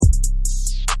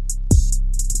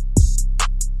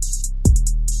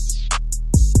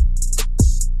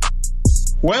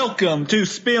Welcome to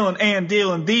Spillin' and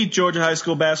Dealin', the Georgia High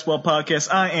School Basketball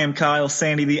Podcast. I am Kyle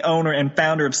Sandy, the owner and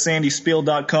founder of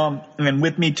SandySpiel.com. And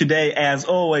with me today, as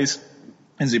always,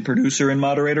 is the producer and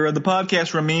moderator of the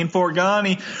podcast, Ramin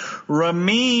Forghani.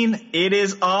 Ramin, it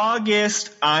is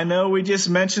August. I know we just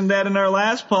mentioned that in our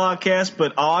last podcast,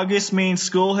 but August means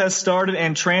school has started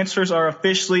and transfers are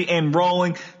officially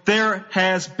enrolling. There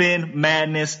has been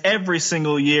madness every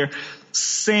single year.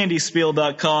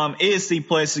 SandySpiel.com is the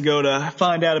place to go to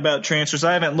find out about transfers.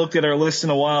 I haven't looked at our list in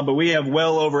a while, but we have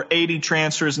well over 80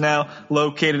 transfers now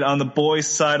located on the boys'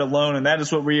 side alone, and that is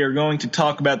what we are going to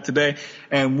talk about today.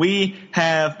 And we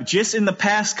have, just in the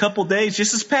past couple days,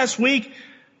 just this past week,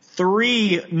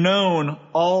 3 known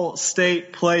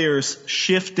all-state players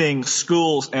shifting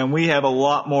schools, and we have a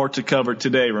lot more to cover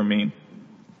today, Ramin.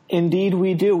 Indeed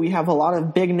we do. We have a lot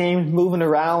of big names moving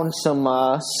around, some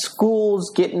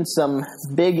schools getting some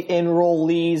big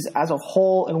enrollees as a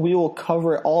whole, and we will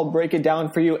cover it all, break it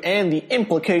down for you, and the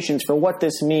implications for what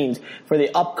this means for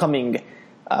the upcoming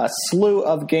slew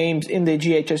of games in the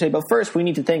GHSA. But first, we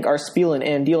need to thank our Spielin'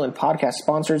 and Dealin' podcast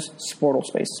sponsors, Sportal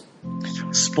Space.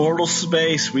 Sportal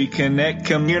Space, we connect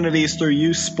communities through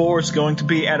youth sports. Going to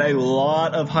be at a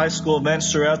lot of high school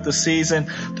events throughout the season,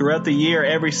 throughout the year,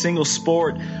 every single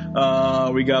sport. We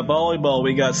got volleyball,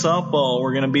 we got softball,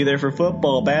 we're going to be there for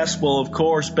football, basketball, of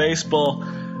course, baseball.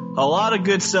 A lot of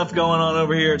good stuff going on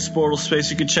over here at Sportal Space.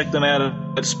 You can check them out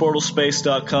at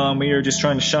sportalspace.com. We are just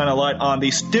trying to shine a light on the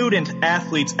student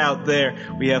athletes out there.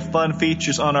 We have fun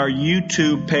features on our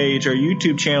YouTube page, our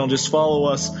YouTube channel. Just follow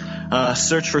us.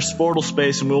 Search for Sportal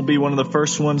Space, and we'll be one of the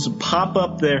first ones to pop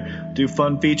up there. Do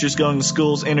fun features, going to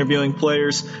schools, interviewing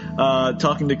players,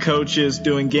 talking to coaches,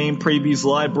 doing game previews,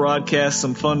 live broadcasts,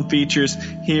 some fun features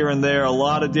here and there. A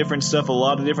lot of different stuff, a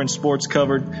lot of different sports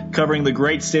covering the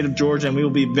great state of Georgia, and we will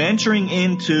be venturing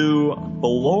into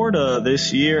Florida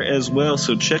this year as well.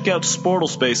 So check out Sportal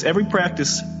Space. Every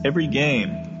practice, every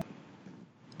game.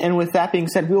 And with that being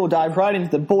said, we will dive right into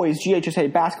the boys'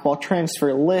 GHSA basketball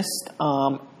transfer list.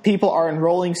 People are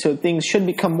enrolling, so things should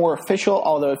become more official,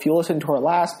 although if you listen to our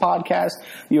last podcast,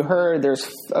 you heard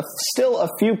there's still a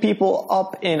few people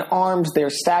up in arms.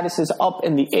 Their status is up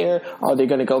in the air. Are they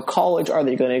going to go college? Are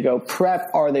they going to go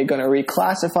prep? Are they going to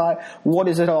reclassify? What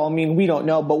does it all mean? We don't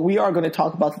know, but we are going to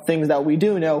talk about the things that we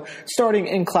do know, starting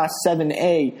in Class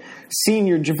 7A.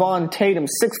 Senior Javon Tatum,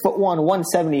 6'1",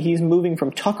 170. He's moving from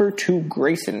Tucker to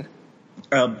Grayson.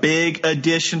 A big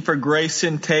addition for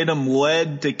Grayson. Tatum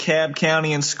led DeKalb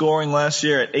County in scoring last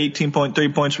year at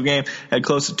 18.3 points per game, had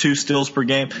close to 2 steals per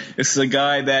game. This is a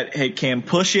guy that can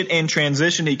push it in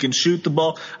transition. He can shoot the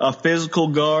ball, a physical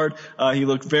guard. He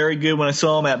looked very good when I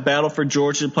saw him at Battle for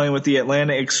Georgia playing with the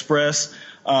Atlanta Express.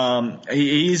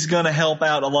 He's going to help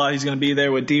out a lot. He's going to be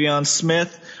there with Devion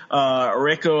Smith,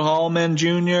 Rico Hallman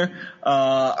Jr.,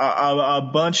 a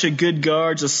bunch of good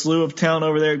guards, a slew of talent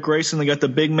over there at Grayson. They got the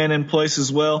big men in place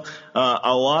as well.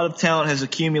 A lot of talent has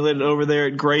accumulated over there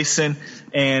at Grayson,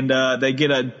 and they get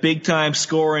a big-time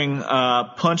scoring,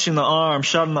 punch in the arm,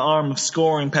 shot in the arm of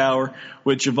scoring power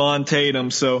with Javon Tatum.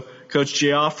 So Coach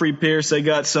Geoffrey Pierce, they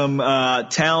got some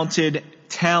talented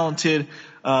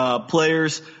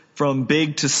players from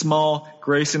big to small.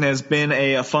 Grayson has been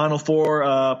a Final Four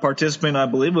participant, I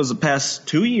believe it was the past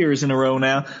 2 years in a row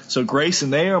now. So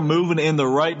Grayson, they are moving in the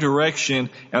right direction,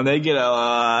 and they get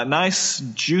a nice,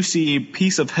 juicy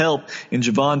piece of help in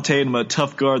Javon Tatum, a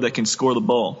tough guard that can score the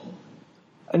ball.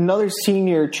 Another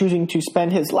senior choosing to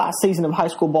spend his last season of high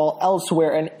school ball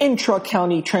elsewhere, an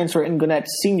intra-county transfer in Gwinnett,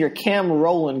 senior Cam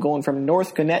Rowland going from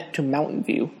North Gwinnett to Mountain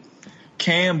View.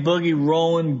 Cam Boogie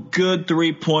Rowland, good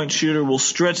three-point shooter, will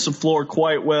stretch the floor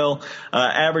quite well,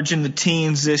 averaging the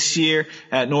teens this year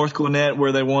at North Gwinnett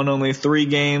where they won only 3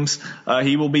 games.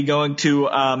 He will be going to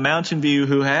Mountain View,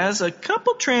 who has a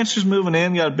couple transfers moving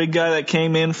in. Got a big guy that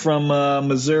came in from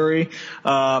Missouri.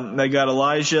 They got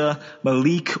Elijah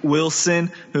Malik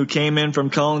Wilson, who came in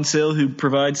from Collins Hill, who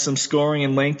provides some scoring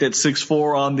and length at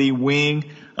 6'4" on the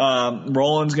wing.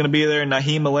 Roland's going to be there.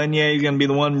 Naheem Alenier is going to be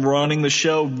the one running the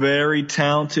show. Very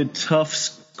talented, tough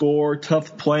scorer,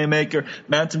 tough playmaker.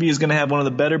 Mountain View is going to have one of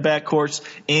the better backcourts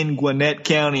in Gwinnett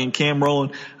County, and Cam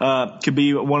Rowland could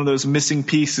be one of those missing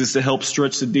pieces to help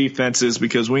stretch the defenses,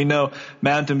 because we know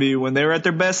Mountain View, when they were at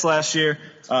their best last year,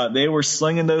 they were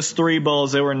slinging those 3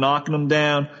 balls. They were knocking them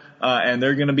down, and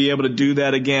they're going to be able to do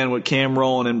that again with Cam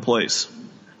Rowland in place.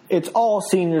 It's all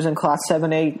seniors in Class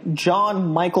 7A.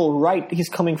 John Michael Wright, he's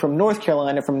coming from North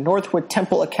Carolina, from Northwood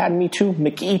Temple Academy to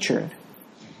McEachern.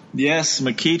 Yes,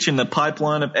 McEachern, the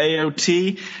pipeline of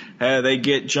AOT. They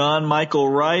get John Michael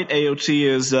Wright.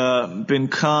 AOT has been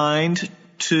kind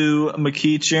to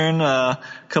McEachern. A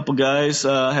couple guys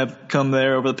have come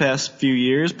there over the past few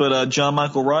years, but John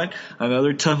Michael Wright,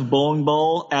 another tough bowling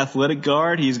ball, athletic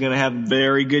guard. He's going to have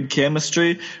very good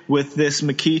chemistry with this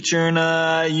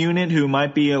McEachern unit, who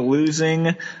might be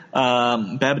losing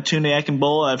Babatunde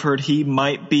Akingbola. I've heard he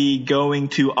might be going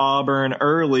to Auburn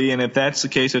early, and if that's the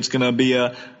case, it's going to be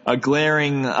a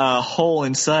glaring hole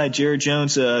inside. Jared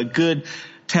Jones, a good,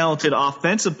 talented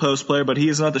offensive post player, but he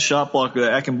is not the shot blocker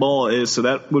that Akingbola is, so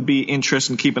that would be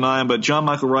interesting to keep an eye on. But John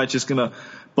Michael Wright's just going to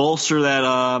bolster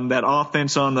that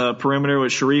offense on the perimeter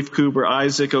with Sharif Cooper,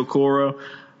 Isaac Okoro,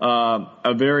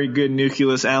 a very good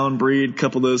nucleus, Alan Breed. A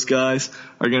couple of those guys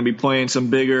are going to be playing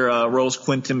some bigger roles.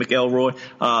 Quentin McElroy,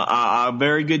 a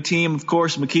very good team, of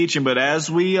course, McEachern. But as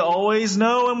we always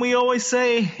know and we always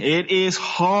say, it is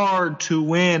hard to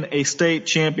win a state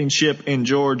championship in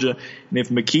Georgia. And if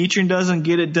McEachern doesn't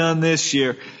get it done this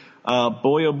year,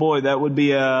 boy, oh boy, that would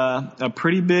be a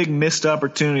pretty big missed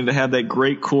opportunity to have that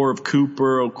great core of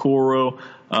Cooper, Okoro,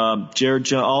 Jared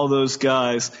Jones, all those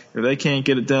guys. If they can't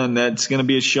get it done, that's going to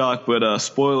be a shock. But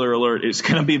spoiler alert, it's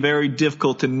going to be very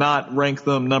difficult to not rank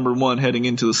them number one heading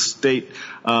into the state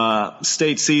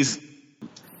season.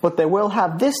 But they will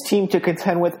have this team to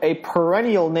contend with, a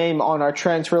perennial name on our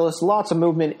transfer list. Lots of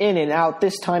movement in and out.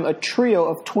 This time a trio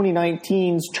of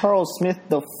 2019's Charles Smith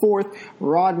IV,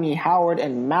 Rodney Howard,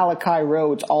 and Malachi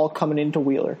Rhodes all coming into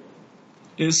Wheeler.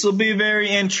 This will be very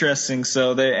interesting.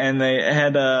 So they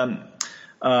had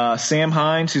Sam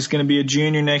Hines, who's going to be a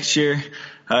junior next year.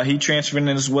 He transferred in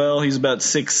as well. He's about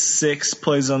 6'6",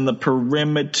 plays on the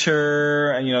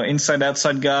perimeter, inside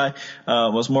outside guy.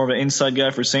 Was more of an inside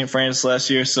guy for St. Francis last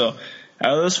year. So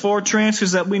out of those 4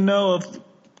 transfers that we know of,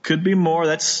 could be more.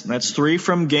 That's 3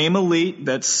 from Game Elite.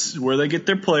 That's where they get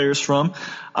their players from.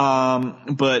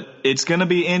 But it's going to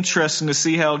be interesting to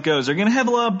see how it goes. They're going to have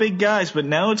a lot of big guys, but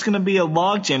now it's going to be a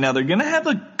logjam. Now they're going to have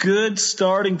a good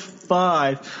starting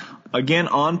 5. Again,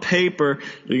 on paper,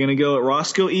 you're going to go at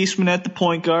Roscoe Eastman at the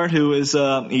point guard, who is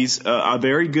he's a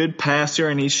very good passer,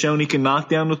 and he's shown he can knock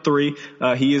down the 3.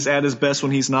 He is at his best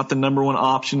when he's not the number one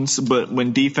option, but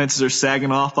when defenses are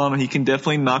sagging off on him, he can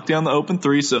definitely knock down the open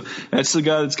 3. So that's the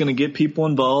guy that's going to get people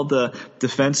involved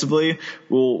defensively.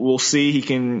 We'll see. He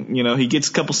can, he gets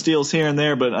a couple steals here and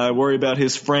there, but I worry about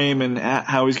his frame and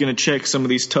how he's going to check some of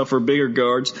these tougher, bigger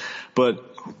guards.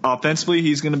 But offensively,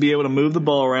 he's going to be able to move the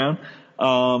ball around.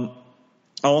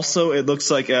 Also, it looks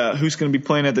like who's going to be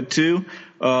playing at the 2.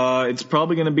 It's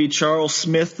probably going to be Charles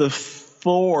Smith IV,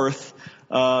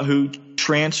 who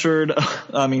transferred.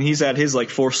 He's at his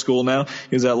 4th school now.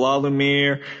 He was at La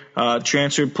Lumiere,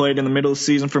 transferred, played in the middle of the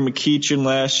season for McEachern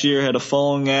last year, had a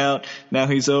falling out. Now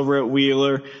he's over at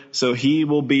Wheeler, so he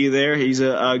will be there. He's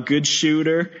a good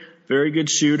shooter. Very good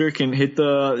shooter, can hit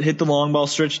the long ball,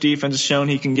 stretch defense, has shown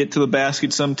he can get to the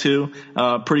basket some too.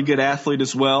 Pretty good athlete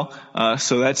as well.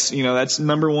 So that's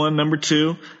number 1. Number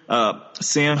 2,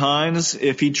 Sam Hines.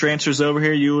 If he transfers over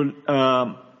here, you would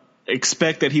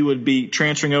expect that he would be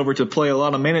transferring over to play a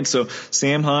lot of minutes. So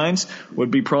Sam Hines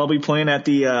would be probably playing at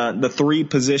the 3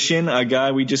 position. A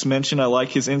guy we just mentioned. I like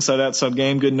his inside-outside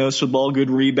game. Good nose for the ball. Good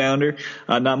rebounder.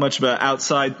 Not much of an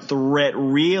outside threat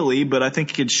really, but I think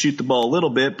he could shoot the ball a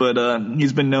little bit. But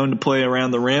he's been known to play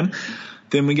around the rim.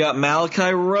 Then we got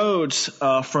Malachi Rhodes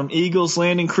from Eagles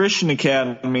Landing Christian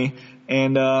Academy.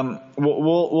 And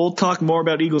we'll talk more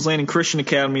about Eagles Landing Christian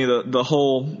Academy. The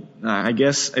whole, I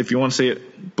guess, if you want to say it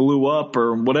blew up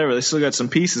or whatever, they still got some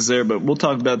pieces there, but we'll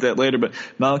talk about that later. But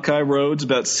Malachi Rhodes,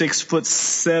 about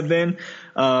 6'7".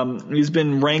 He's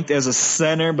been ranked as a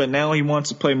center, but now he wants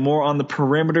to play more on the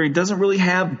perimeter. He doesn't really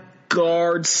have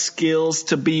guard skills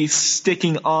to be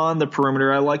sticking on the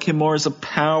perimeter. I like him more as a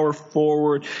power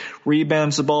forward,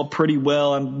 rebounds the ball pretty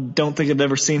well. I don't think I've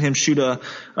ever seen him shoot a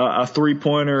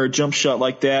 3-pointer or a jump shot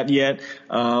like that yet.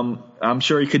 I'm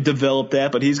sure he could develop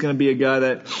that, but he's going to be a guy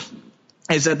that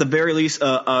is at the very least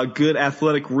a good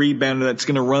athletic rebounder that's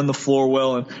going to run the floor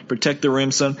well and protect the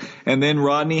rim some. And then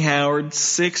Rodney Howard,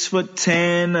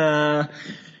 6'10".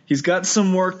 He's got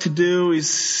some work to do.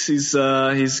 He's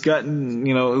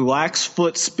gotten, lacks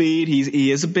foot speed.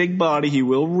 He is a big body. He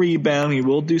will rebound. He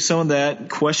will do some of that.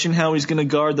 Question how he's going to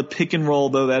guard the pick and roll,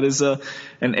 though. That is an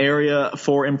area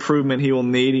for improvement he will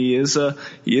need. He is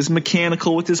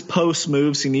mechanical with his post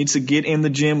moves. He needs to get in the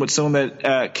gym with someone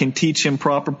that can teach him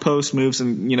proper post moves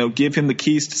and give him the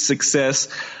keys to success.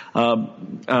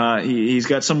 He's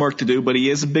got some work to do, but he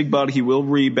is a big body. He will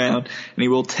rebound, and he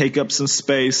will take up some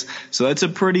space. So that's a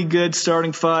pretty good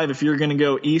starting five. If you're going to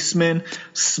go Eastman,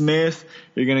 Smith,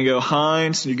 you're going to go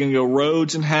Hines, you're going to go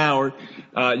Rhodes and Howard.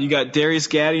 You got Darius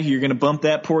Gaddy. You're going to bump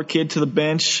that poor kid to the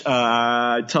bench.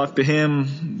 I talked to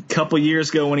him a couple years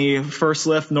ago when he first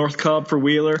left North Cobb for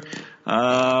Wheeler.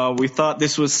 We thought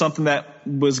this was something that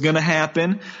was going to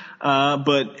happen.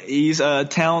 But he's a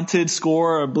talented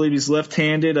scorer. I believe he's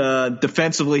left-handed.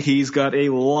 Defensively, he's got a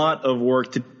lot of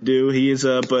work to do. He's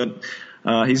got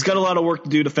a lot of work to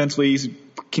do defensively. He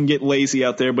can get lazy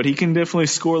out there, but he can definitely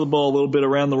score the ball a little bit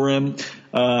around the rim.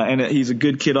 And he's a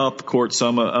good kid off the court, so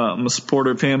I'm a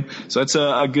supporter of him. So that's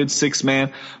a good six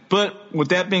man. But with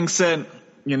that being said,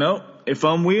 if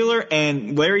I'm Wheeler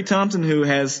and Larry Thompson, who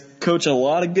has coached a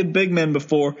lot of good big men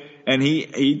before, and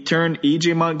he turned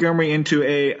E.J. Montgomery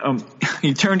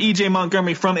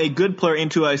from a good player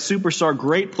into a superstar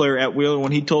great player at Wheeler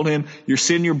when he told him, you're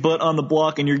sitting your butt on the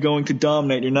block and you're going to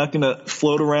dominate. You're not going to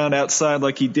float around outside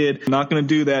like he did. You're not going to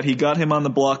do that. He got him on the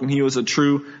block, and he was a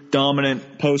true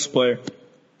dominant post player.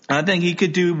 I think he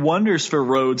could do wonders for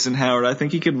Rhodes and Howard. I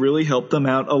think he could really help them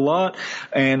out a lot,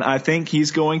 and I think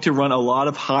he's going to run a lot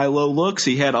of high-low looks.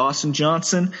 He had Austin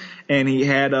Johnson, and he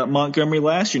had Montgomery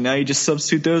last year. Now you just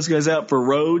substitute those guys out for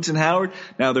Rhodes and Howard.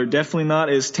 Now they're definitely not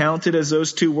as talented as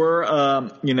those two were,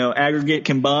 aggregate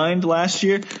combined last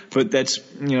year, but that's,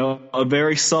 a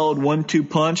very solid 1-2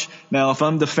 punch. Now if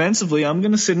I'm defensively, I'm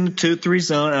going to sit in the 2-3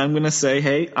 zone, and I'm going to say,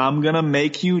 hey, I'm going to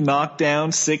make you knock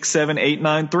down 6, 7, 8,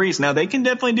 9 threes. Now they can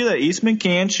definitely do that. Eastman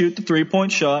can shoot the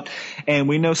 3-point shot, and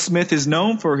we know Smith is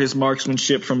known for his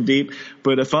marksmanship from deep,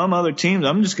 but if I'm other teams,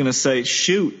 I'm just going to say,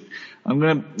 shoot. I'm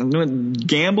gonna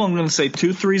gamble. I'm gonna say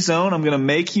 2-3 zone. I'm gonna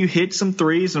make you hit some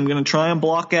threes. I'm gonna try and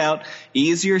block out.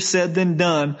 Easier said than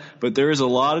done, but there is a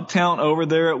lot of talent over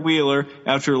there at Wheeler.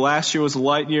 After last year was a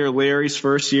light year, Larry's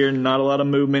first year, not a lot of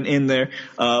movement in there,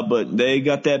 but they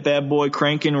got that bad boy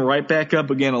cranking right back up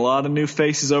again. A lot of new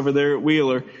faces over there at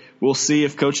Wheeler. We'll see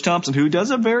if Coach Thompson, who does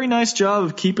a very nice job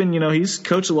of keeping, he's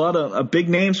coached a lot of big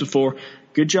names before.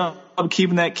 Good job of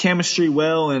keeping that chemistry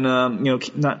well and,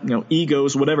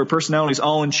 egos, whatever, personalities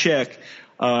all in check.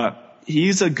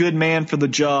 He's a good man for the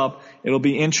job. It'll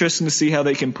be interesting to see how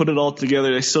they can put it all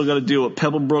together. They still got to deal with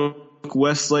Pebblebrook,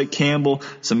 Westlake, Campbell,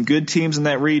 some good teams in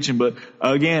that region. But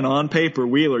again, on paper,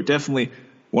 Wheeler, definitely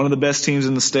one of the best teams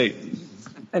in the state.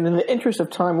 And in the interest of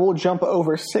time, we'll jump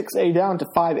over 6A down to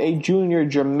 5A. Junior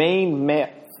Jermaine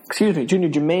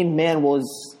Mann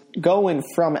was going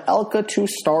from Elka to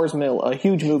Stars Mill, a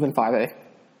huge move in 5A.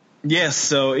 Yes,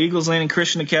 so Eagles Landing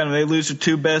Christian Academy, they lose their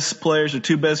two best players, their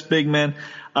two best big men.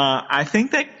 I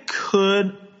think that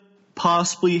could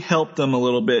possibly help them a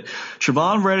little bit.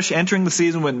 Trevon Reddish entering the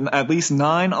season with at least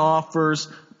 9 offers,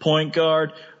 point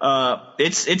guard.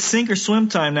 It's sink or swim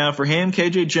time now for him,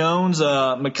 KJ Jones,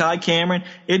 Makai Cameron.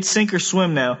 It's sink or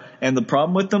swim now. And the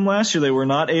problem with them last year, they were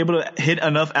not able to hit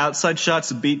enough outside shots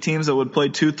to beat teams that would play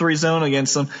 2-3 zone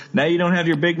against them. Now you don't have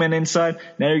your big men inside.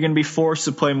 Now you're going to be forced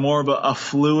to play more of a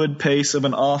fluid pace of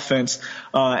an offense,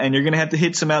 and you're going to have to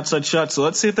hit some outside shots. So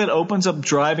let's see if that opens up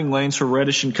driving lanes for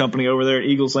Reddish and company over there at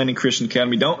Eagles Landing Christian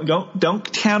Academy.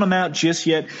 Don't count them out just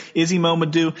yet. Izzy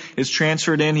Momadou is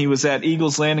transferred in. He was at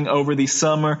Eagles Landing over the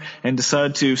summer and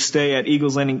decided to stay at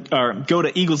Eagles Landing, or go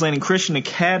to Eagles Landing Christian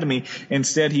Academy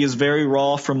instead. He is very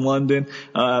raw from London,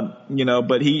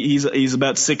 but he's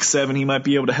about 6'7". He might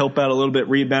be able to help out a little bit,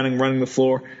 rebounding, running the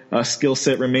floor. Skill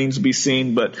set remains to be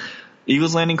seen, but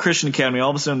Eagles Landing Christian Academy, all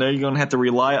of a sudden they're going to have to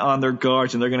rely on their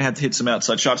guards, and they're going to have to hit some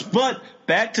outside shots. But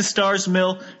back to Stars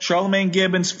Mill, Charlemagne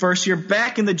Gibbons, first year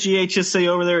back in the GHSA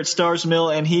over there at Stars Mill,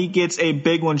 and he gets a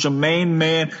big one. Jermaine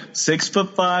Mann,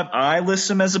 6'5". I list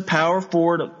him as a power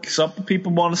forward. Some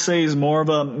people want to say he's more of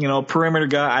a perimeter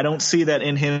guy. I don't see that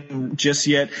in him just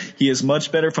yet. He is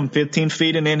much better from 15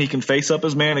 feet and in. He can face up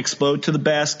his man, explode to the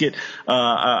basket.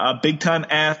 A big time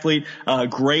athlete,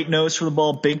 great nose for the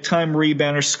ball, big time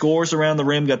rebounder, scores around the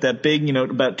rim. Got that big,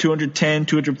 about 210,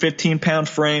 215 pound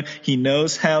frame. He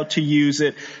knows how to use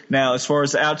it. Now, as far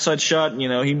as the outside shot,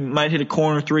 he might hit a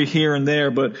corner three here and there,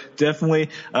 but definitely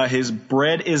his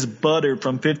bread is buttered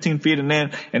from 15 feet and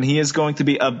in, and he is going to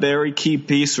be a very key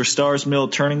piece for Stars Mill,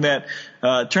 turning that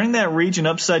region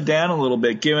upside down a little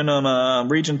bit, giving them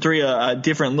Region 3 a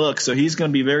different look. So he's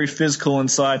going to be very physical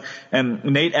inside. And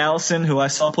Nate Allison, who I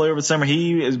saw play over the summer,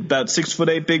 he is about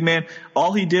 6'8" big man.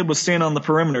 All he did was stand on the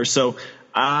perimeter. So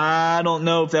I don't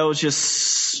know if that was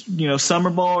just, summer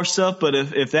ball or stuff, but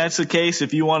if that's the case,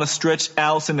 if you want to stretch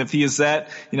Allison, if he is that,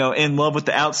 in love with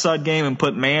the outside game and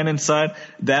put man inside,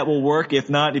 that will work. If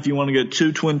not, if you want to go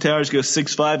 2 twin towers, go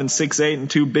 6'5" and 6'8" and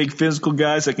 2 big physical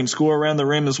guys that can score around the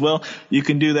rim as well, you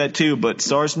can do that too. But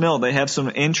Stars Mill, they have some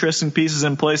interesting pieces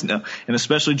in place now, and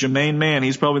especially Jermaine Mann.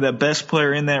 He's probably the best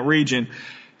player in that region.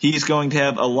 He's going to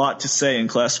have a lot to say in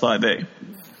Class 5A.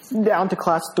 Down to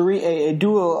Class 3A, a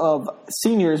duo of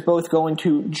seniors both going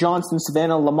to Johnson,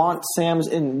 Savannah, Lamont Sams,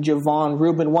 and Javon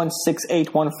Rubin, 1'6'8",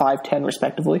 1'5'10",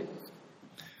 respectively.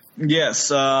 Yes,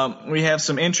 we have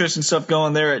some interesting stuff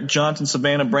going there at Johnson,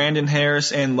 Savannah, Brandon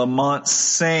Harris, and Lamont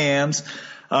Sams.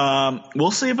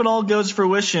 We'll see if it all goes to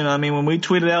fruition. I mean, when we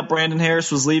tweeted out Brandon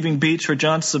Harris was leaving Beach for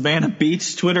Johnson Savannah,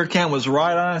 Beach Twitter account was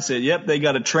right on. I said, yep, they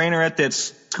got a trainer at that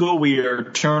school. We are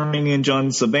turning in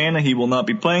Johnson Savannah. He will not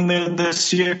be playing there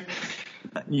this year.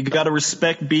 You got to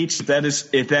respect Beach if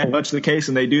that much the case,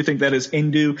 and they do think that is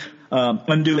undue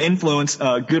influence.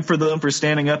 Good for them for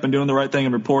standing up and doing the right thing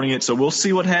and reporting it. So we'll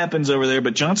see what happens over there.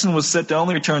 But Johnson was set to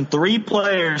only return 3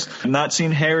 players. I've not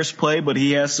seen Harris play, but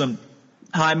he has some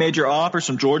high major offers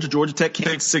from Georgia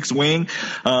Tech, 6 wing.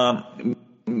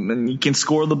 And he can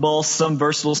score the ball, some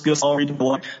versatile skills all reading the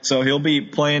line. So he'll be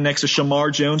playing next to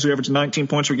Shamar Jones, who averaged 19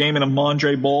 points per game, and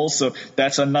Amandre Bowles. So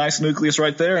that's a nice nucleus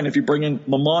right there. And if you bring in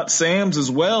Lamont Sams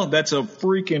as well, that's a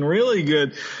freaking really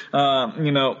good,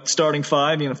 starting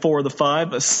 5, 4 of the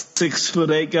 5, a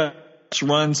 6'8" guy.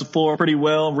 Runs the floor pretty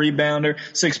well, rebounder,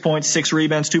 6 points, 6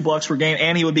 rebounds, 2 blocks per game,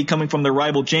 and he would be coming from their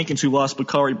rival Jenkins, who lost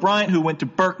Bakari Bryant, who went to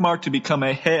Birkmark to become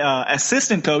a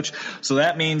assistant coach. So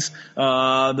that means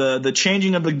the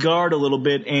changing of the guard a little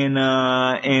bit in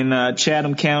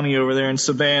Chatham County over there in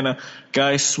Savannah.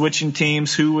 Guys switching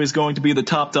teams. Who is going to be the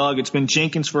top dog? It's been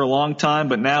Jenkins for a long time,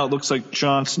 but now it looks like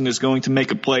Johnson is going to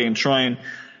make a play and try and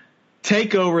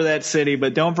take over that city.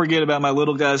 But don't forget about my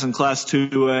little guys in Class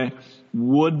 2A.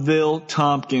 Woodville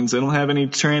Tompkins. They don't have any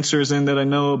transfers in that I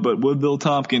know of, but Woodville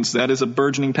Tompkins, that is a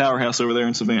burgeoning powerhouse over there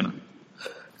in Savannah.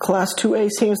 Class 2A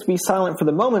seems to be silent for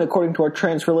the moment, according to our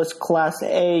transfer list. Class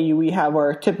A, we have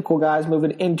our typical guys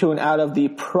moving into and out of the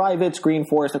privates, Green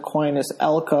Forest, Aquinas,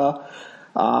 Elka,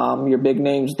 your big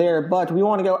names there. But we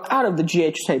want to go out of the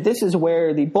GHSA. This is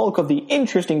where the bulk of the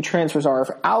interesting transfers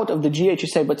are, out of the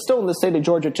GHSA, but still in the state of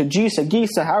Georgia, to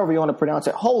Gisa, however you want to pronounce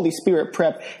it. Holy Spirit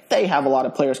Prep, they have a lot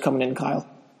of players coming in, Kyle.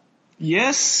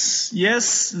 Yes,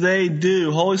 they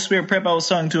do. Holy Spirit Prep, I was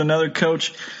talking to another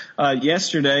coach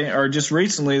yesterday, or just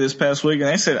recently this past week, and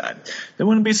they said they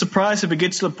wouldn't be surprised if it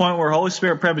gets to the point where Holy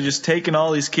Spirit Prep is just taking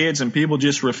all these kids and people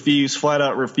just flat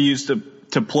out refuse to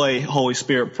play Holy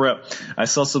Spirit Prep. I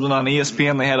saw something on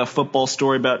ESPN. They had a football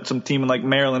story about some team in like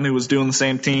Maryland who was doing the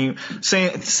same thing,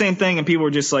 and people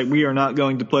were just like, we are not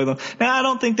going to play them. Now, I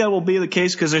don't think that will be the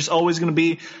case because there's always going to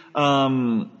be,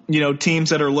 teams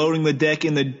that are loading the deck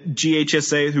in the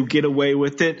GHSA who get away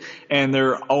with it, and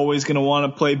they're always going to want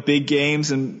to play big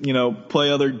games and, play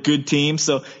other good teams.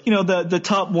 So, the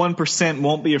top 1%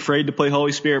 won't be afraid to play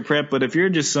Holy Spirit Prep, but if you're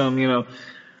just some,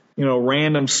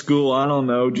 random school, I don't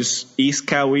know, just East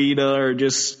Coweta or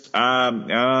just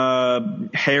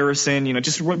Harrison,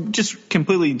 just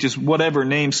completely just whatever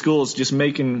name schools, just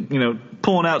making,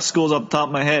 pulling out schools off the top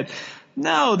of my head.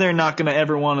 No, they're not going to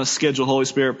ever want to schedule Holy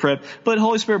Spirit Prep, but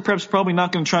Holy Spirit Prep's probably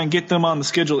not going to try and get them on the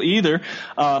schedule either.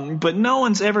 But no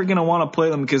one's ever going to want to play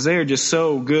them because they are just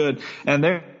so good. And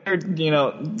they're,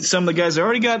 some of the guys, they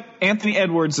already got Anthony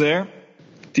Edwards there.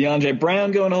 DeAndre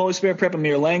Brown going to Holy Spirit Prep,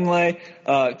 Amir Langley,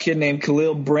 a kid named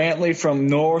Khalil Brantley from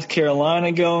North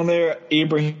Carolina going there,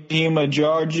 Ibrahim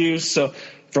Ajarju. So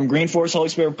from Green Forest, Holy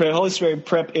Spirit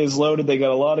Prep is loaded. They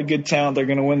got a lot of good talent. They're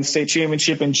going to win the state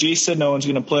championship in GSA. No one's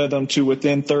going to play them to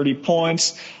within 30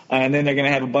 points. And then they're going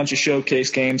to have a bunch of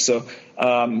showcase games. So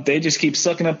they just keep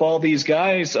sucking up all these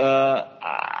guys.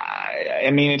 I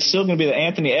mean, it's still going to be the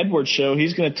Anthony Edwards show.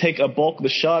 He's going to take a bulk of the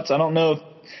shots. I don't know if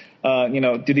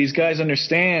do these guys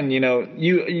understand,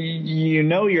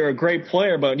 you're a great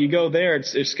player, but you go there,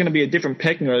 it's going to be a different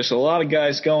pecking order. There's a lot of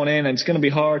guys going in, and it's going to be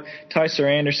hard. Tyser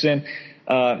Anderson,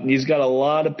 he's got a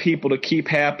lot of people to keep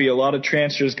happy, a lot of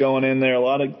transfers going in there, a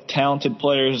lot of talented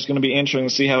players. It's going to be interesting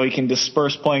to see how he can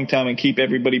disperse playing time and keep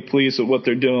everybody pleased with what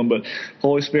they're doing. But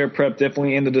Holy Spirit Prep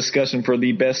definitely in the discussion for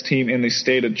the best team in the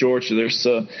state of Georgia.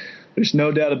 There's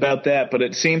no doubt about that, but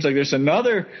it seems like there's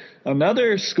another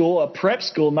school, a prep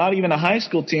school, not even a high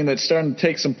school team, that's starting to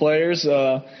take some players,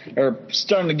 or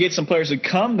starting to get some players to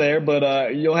come there,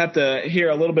 but you'll have to hear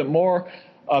a little bit more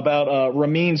about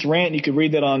Ramin's rant. You can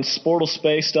read that on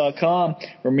sportlespace.com.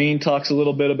 Ramin talks a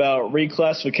little bit about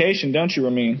reclassification, don't you,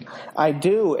 Ramin? I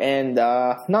do, and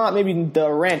not maybe the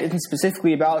rant isn't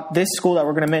specifically about this school that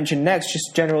we're going to mention next,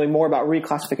 just generally more about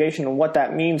reclassification and what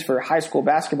that means for high school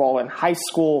basketball and high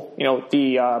school,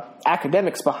 the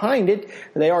academics behind it.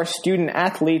 They are student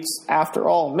athletes after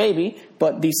all, maybe,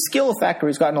 but the Skill Factory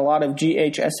has gotten a lot of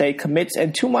GHSA commits,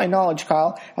 and to my knowledge,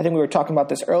 Kyle, I think we were talking about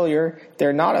this earlier,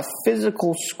 they're not a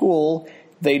physical school.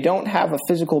 They don't have a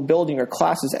physical building or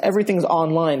classes. Everything's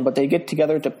online, but they get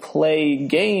together to play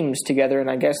games together, and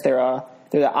I guess they're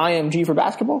the IMG for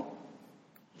basketball?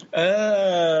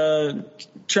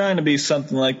 Trying to be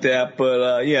something like that,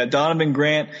 but Donovan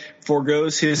Grant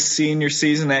forgoes his senior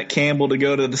season at Campbell to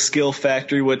go to the Skill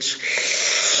Factory, which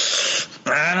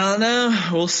I don't know.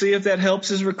 We'll see if that helps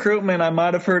his recruitment. I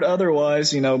might have heard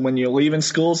otherwise. When you're leaving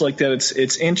schools like that,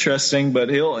 it's interesting, but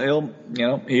he'll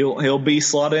be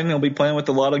slotted in. He'll be playing with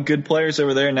a lot of good players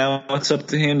over there. Now it's up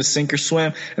to him to sink or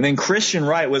swim. And then Christian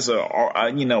Wright was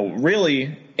a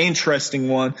really interesting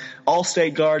one.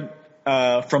 All-state guard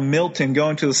from Milton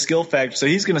going to the Skill Factory. So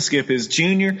he's going to skip his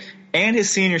junior and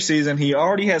his senior season. He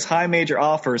already has high major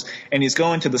offers, and he's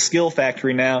going to the Skill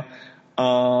Factory now.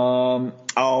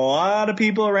 A lot of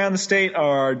people around the state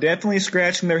are definitely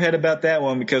scratching their head about that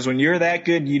one, because when you're that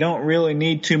good, you don't really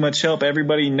need too much help.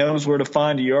 Everybody knows where to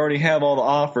find you. You already have all the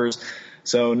offers.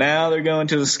 So now they're going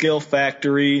to the Skill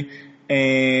Factory,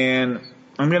 and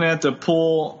I'm going to have to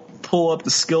pull up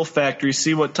the Skill Factory,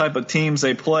 see what type of teams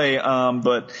they play.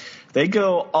 But they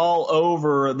go all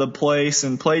over the place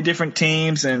and play different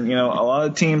teams, and a lot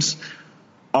of teams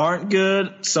aren't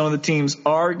good. Some of the teams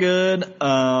are good.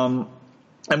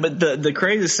 But the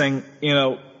craziest thing,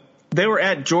 they were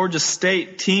at Georgia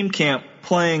State team camp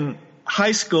playing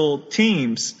high school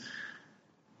teams.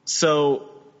 So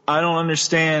I don't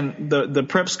understand the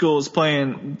prep school is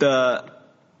playing the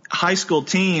high school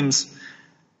teams.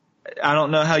 I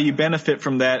don't know how you benefit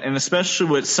from that, and especially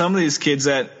with some of these kids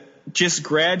that just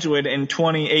graduated in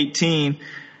 2018.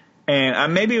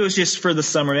 And maybe it was just for the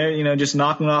summer, just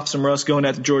knocking off some rust going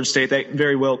out to Georgia State. That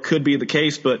very well could be the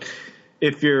case. But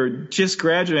if you're just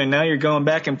graduating, now you're going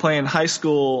back and playing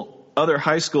other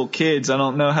high school kids. I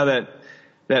don't know how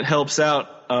that helps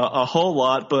out a whole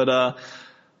lot. But,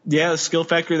 the Skill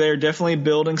Factory, they're definitely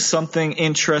building something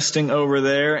interesting over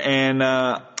there. And,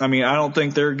 I don't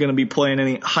think they're going to be playing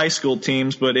any high school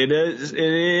teams, but it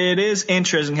is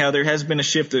interesting how there has been a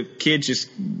shift of kids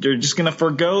they're just going to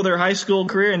forgo their high school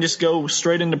career and just go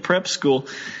straight into prep school.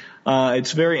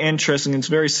 It's very interesting. It's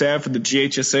very sad for the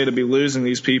GHSA to be losing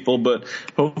these people, but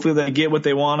hopefully they get what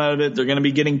they want out of it. They're going to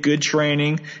be getting good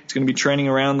training. It's going to be training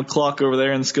around the clock over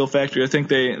there in the Skill Factory. I think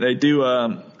they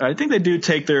do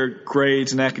take their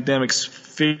grades and academics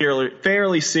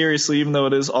fairly seriously, even though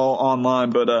it is all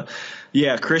online. But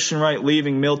Christian Wright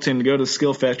leaving Milton to go to the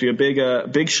Skill Factory, a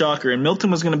big shocker. And Milton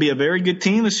was going to be a very good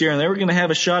team this year, and they were going to have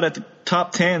a shot at the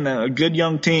top 10, a good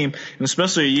young team. And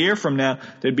especially a year from now,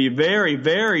 they'd be very,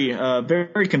 very,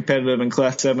 very competitive in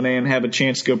Class 7A and have a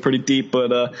chance to go pretty deep.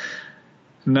 But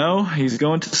no, he's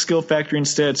going to the Skill Factory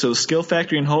instead. So the Skill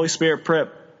Factory and Holy Spirit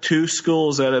Prep, two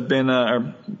schools that have been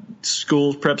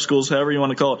prep schools, however you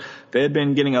want to call it, they had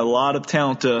been getting a lot of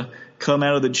talent to come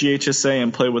out of the GHSA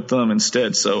and play with them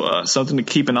instead. So something to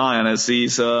keep an eye on as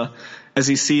these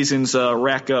seasons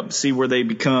rack up, see where they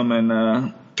become,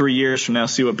 and 3 years from now,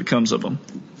 see what becomes of them.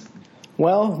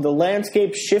 Well, the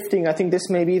landscape's shifting. I think this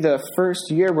may be the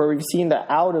first year where we've seen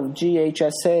the out of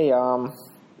GHSA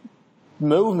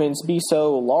movements be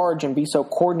so large and be so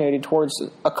coordinated towards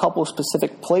a couple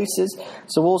specific places.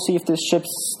 So we'll see if this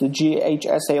shifts the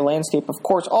GHSA landscape. Of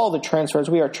course, all the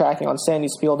transfers we are tracking on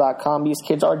sandyspiel.com. These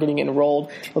kids are getting enrolled.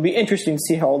 It'll be interesting to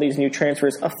see how all these new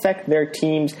transfers affect their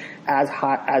teams as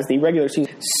the regular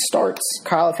season starts.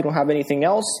 Kyle, if you don't have anything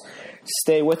else,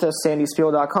 stay with us,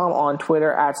 sandyspiel.com, on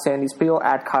Twitter at sandyspiel,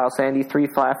 at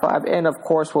KyleSandy355. And, of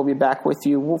course, we'll be back with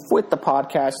you with the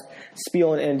podcast,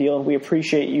 Spiel and Deal. And we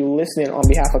appreciate you listening. On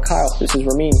behalf of Kyle, this is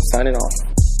Ramin signing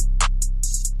off.